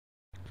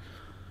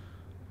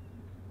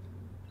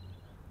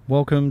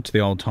Welcome to the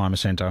Oldtimer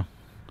Centre.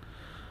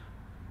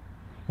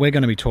 We're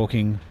going to be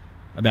talking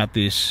about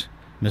this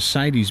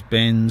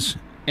Mercedes-Benz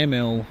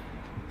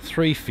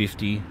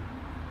ML350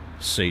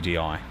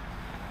 CGI.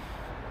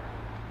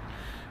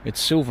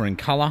 It's silver in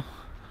colour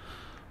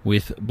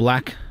with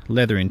black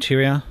leather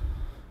interior.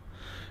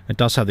 It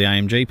does have the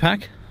AMG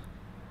pack.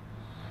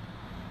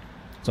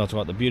 So it's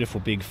got the beautiful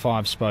big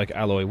 5-spoke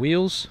alloy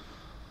wheels,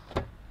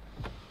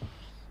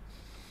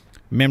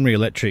 memory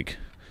electric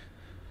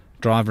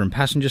driver and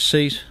passenger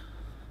seat,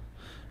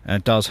 and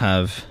it does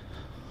have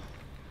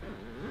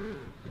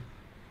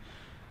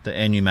the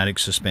air pneumatic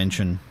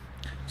suspension.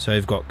 So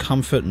you've got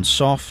comfort and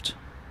soft,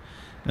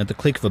 and at the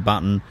click of a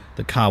button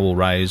the car will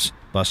raise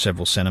by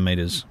several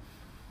centimetres.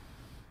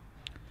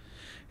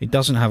 It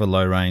doesn't have a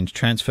low range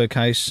transfer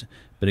case,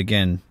 but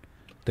again,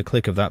 the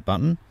click of that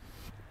button,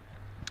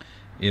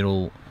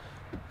 it'll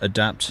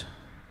adapt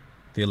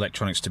the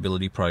electronic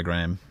stability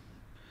program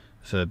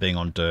for being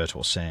on dirt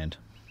or sand.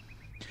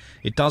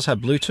 It does have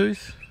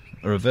Bluetooth,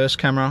 a reverse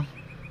camera,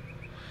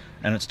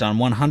 and it's done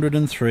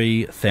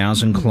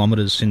 103,000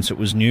 kilometres since it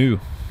was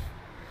new.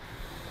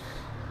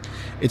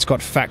 It's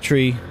got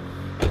factory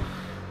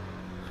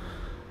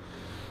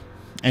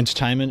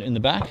entertainment in the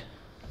back.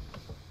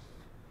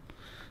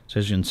 So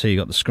as you can see,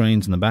 you've got the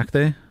screens in the back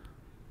there,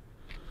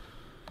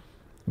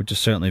 which is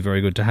certainly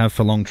very good to have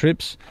for long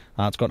trips.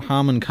 It's got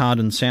Harman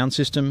Kardon sound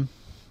system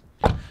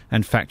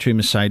and factory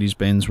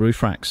Mercedes-Benz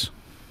roof racks.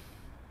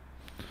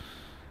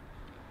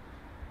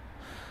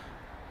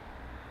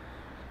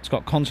 It's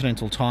got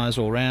Continental tyres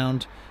all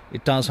round.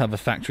 It does have a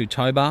factory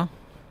tow bar.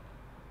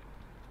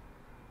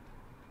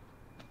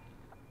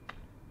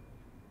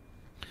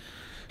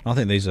 I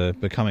think these are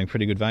becoming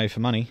pretty good value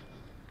for money.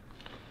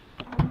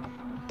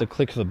 The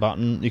click of the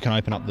button, you can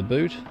open up the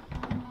boot.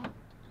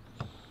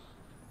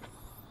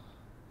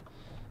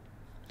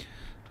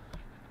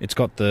 It's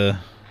got the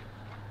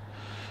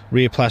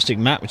rear plastic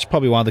mat, which is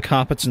probably why the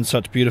carpet's in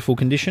such beautiful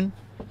condition.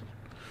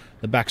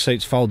 The back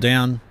seats fold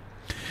down.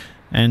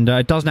 And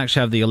it doesn't actually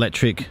have the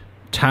electric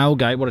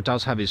tailgate. What it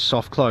does have is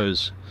soft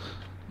close.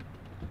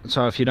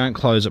 So if you don't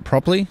close it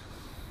properly,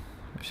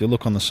 if you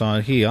look on the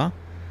side here,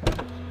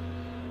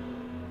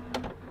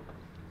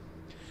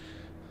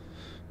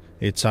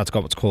 it's got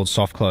what's called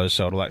soft close,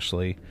 so it'll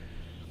actually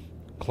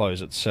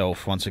close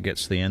itself once it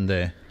gets to the end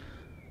there,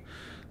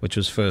 which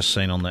was first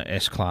seen on the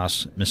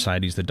S-Class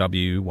Mercedes, the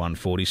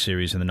W140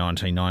 series in the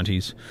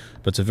 1990s.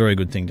 But it's a very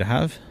good thing to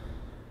have.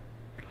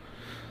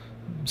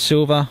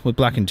 Silver with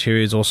black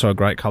interior is also a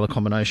great colour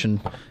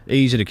combination,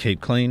 easy to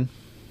keep clean.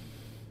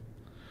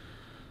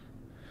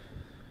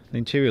 The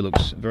interior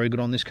looks very good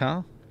on this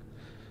car.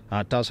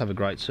 It does have a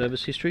great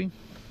service history.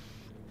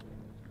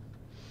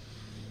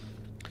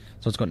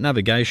 So it's got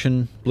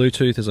navigation,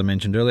 Bluetooth as I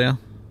mentioned earlier.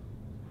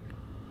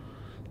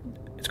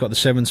 It's got the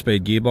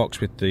 7-speed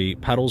gearbox with the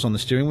paddles on the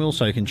steering wheel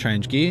so you can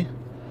change gear.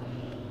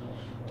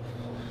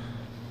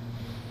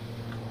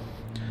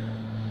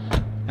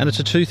 And it's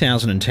a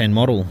 2010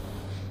 model.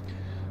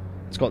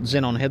 It's got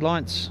xenon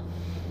headlights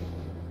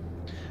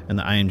and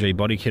the AMG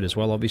body kit as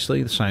well,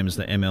 obviously, the same as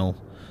the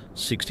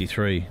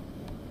ML350.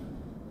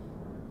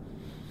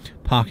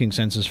 Parking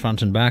sensors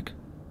front and back.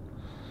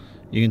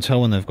 You can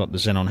tell when they've got the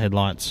xenon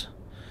headlights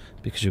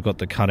because you've got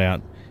the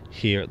cutout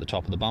here at the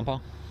top of the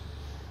bumper.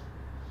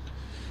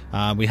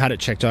 We had it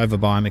checked over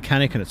by a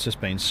mechanic and it's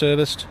just been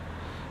serviced.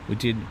 We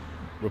did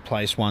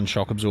replace one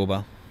shock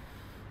absorber.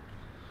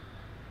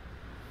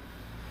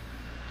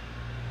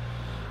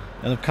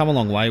 And they've come a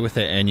long way with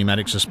their air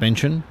pneumatic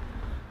suspension.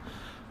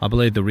 I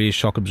believe the rear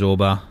shock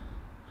absorber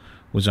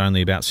was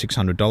only about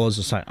 $600.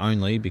 I say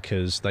only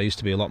because they used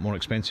to be a lot more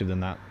expensive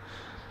than that.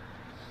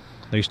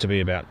 They used to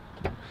be about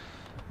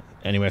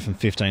anywhere from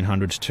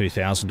 $1,500 to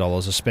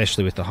 $2,000,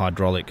 especially with the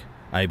hydraulic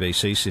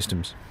ABC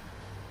systems.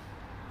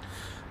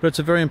 But it's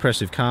a very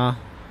impressive car.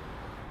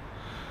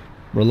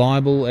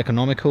 Reliable,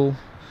 economical,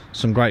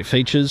 some great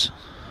features.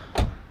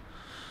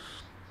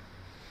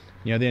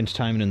 You know, the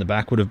entertainment in the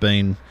back would have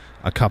been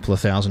a couple of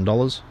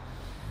 $1,000.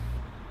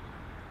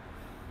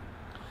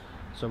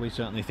 So we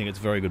certainly think it's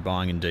very good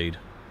buying indeed.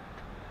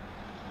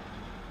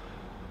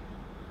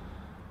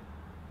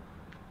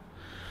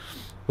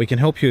 We can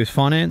help you with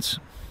finance.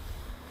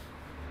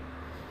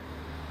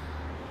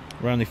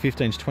 We're only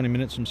 15 to 20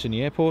 minutes from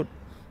Sydney Airport.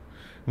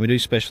 And we do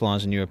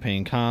specialise in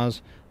European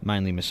cars,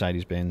 mainly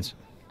Mercedes-Benz.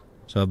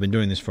 So I've been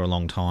doing this for a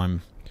long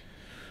time.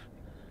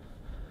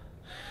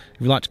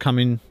 If you'd like to come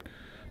in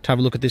to have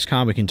a look at this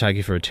car, we can take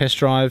you for a test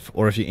drive,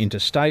 or if you're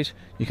interstate,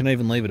 you can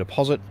even leave a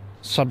deposit,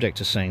 subject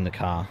to seeing the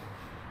car.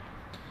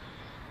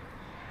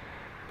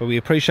 But we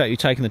appreciate you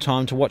taking the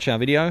time to watch our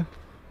video,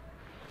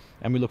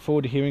 and we look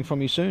forward to hearing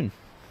from you soon.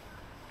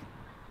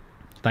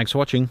 Thanks for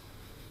watching.